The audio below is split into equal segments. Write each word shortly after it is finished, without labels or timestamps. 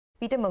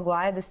Peter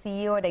McGuire, the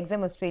CEO at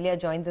Exim Australia,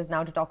 joins us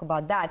now to talk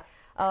about that.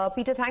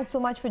 Peter, thanks so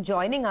much for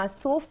joining us.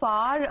 So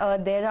far,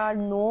 there are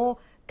no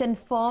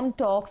confirmed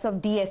talks of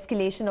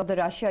de-escalation of the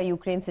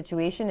Russia-Ukraine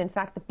situation. In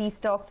fact, the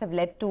peace talks have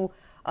led to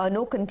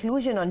no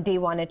conclusion on day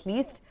one, at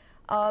least.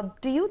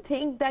 Do you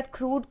think that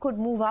crude could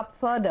move up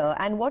further?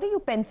 And what are you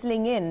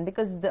penciling in?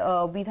 Because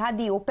we've had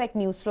the OPEC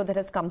news flow that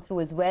has come through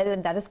as well,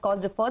 and that has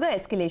caused a further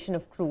escalation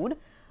of crude.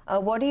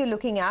 What are you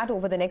looking at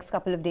over the next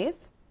couple of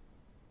days?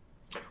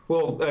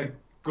 Well,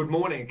 good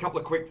morning. A couple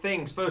of quick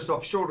things. First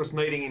off, shortest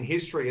meeting in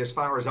history as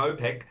far as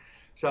OPEC.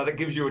 So that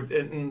gives you,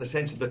 in the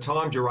sense of the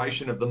time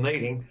duration of the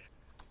meeting,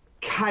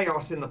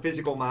 chaos in the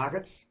physical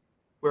markets.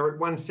 We're at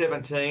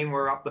 117.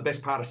 We're up the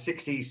best part of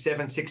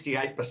 67,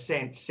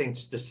 68%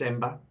 since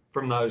December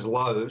from those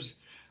lows.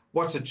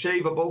 What's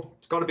achievable?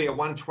 It's got to be a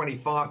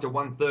 125 to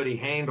 130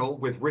 handle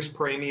with risk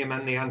premium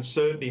and the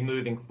uncertainty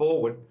moving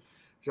forward.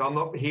 So I'm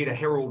not here to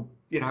herald,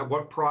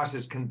 what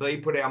prices can be.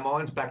 Put our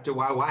minds back to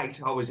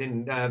 08. I was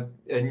in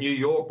New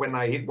York when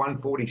they hit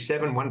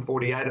 147,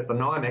 148 at the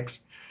NYMEX.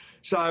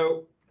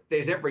 So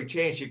there's every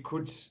chance you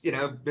could,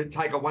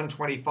 take a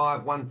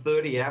 125,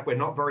 130 out. We're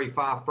not very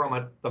far from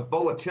it. The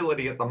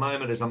volatility at the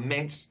moment is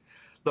immense.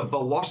 The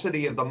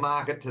velocity of the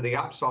market to the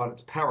upside,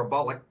 it's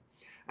parabolic.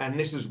 And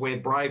this is where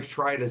brave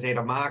traders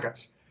enter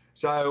markets.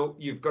 So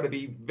you've got to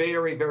be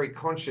very, very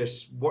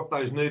conscious what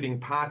those moving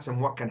parts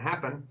and what can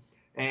happen.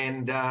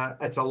 And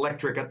it's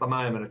electric at the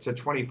moment. It's a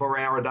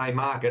 24-hour-a-day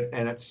market,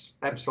 and it's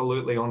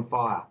absolutely on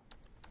fire.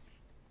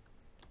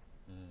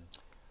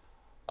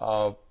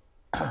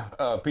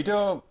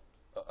 Peter,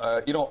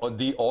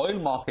 the oil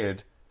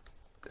market,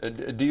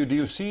 do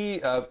you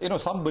see,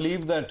 some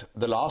believe that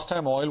the last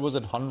time oil was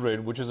at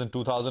 100, which is in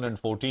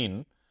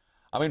 2014,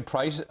 I mean,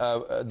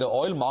 the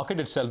oil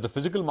market itself, the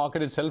physical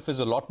market itself is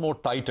a lot more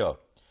tighter.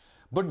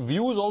 But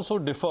views also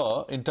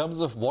differ in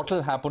terms of what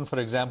will happen, for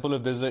example,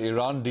 if there's an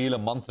Iran deal a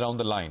month down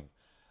the line.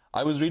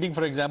 I was reading,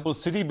 for example,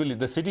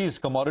 Citi's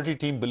commodity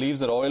team believes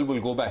that oil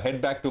will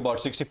head back to about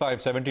 $65,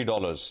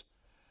 $70.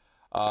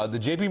 The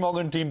JP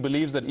Morgan team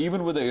believes that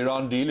even with the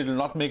Iran deal, it will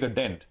not make a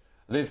dent.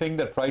 They think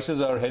that prices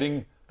are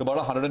heading to about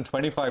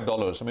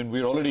 $125. I mean,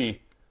 we're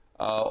already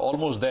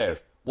almost there.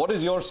 What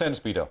is your sense,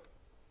 Peter?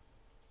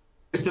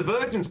 There's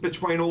divergence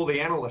between all the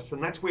analysts,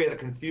 and that's where the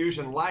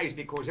confusion lays,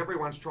 because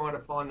everyone's trying to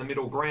find the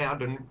middle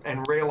ground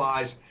and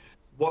realise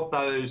what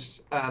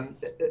those,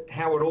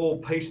 how it all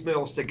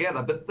piecemeals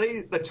together. But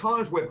the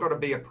times we've got to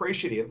be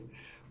appreciative.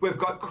 We've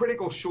got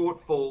critical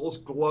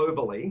shortfalls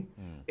globally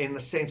in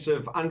the sense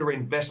of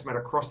underinvestment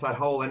across that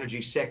whole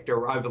energy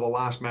sector over the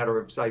last matter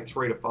of, say,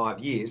 3 to 5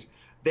 years.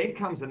 Then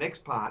comes the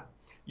next part.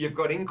 You've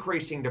got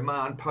increasing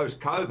demand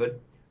post-COVID.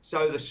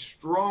 So the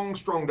strong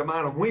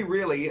demand, and we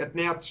really are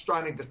now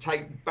starting to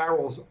take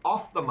barrels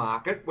off the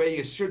market where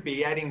you should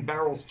be adding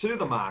barrels to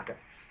the market.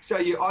 So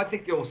I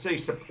think you'll see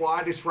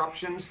supply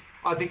disruptions.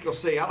 I think you'll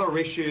see other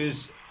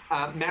issues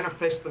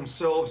manifest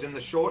themselves in the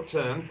short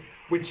term,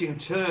 which in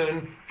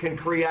turn can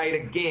create,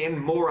 again,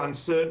 more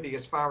uncertainty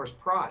as far as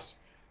price.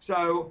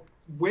 So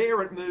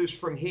where it moves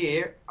from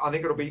here, I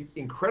think it'll be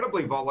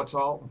incredibly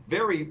volatile.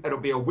 It'll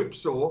be a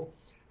whipsaw,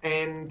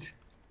 and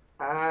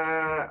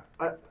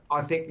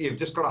I think you've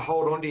just got to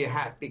hold on to your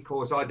hat,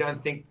 because I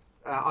think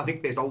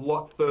there's a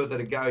lot further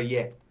to go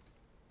yet.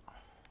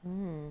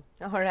 All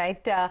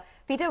right.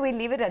 Peter, we'll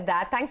leave it at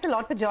that. Thanks a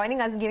lot for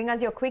joining us and giving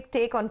us your quick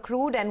take on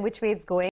crude and which way it's going.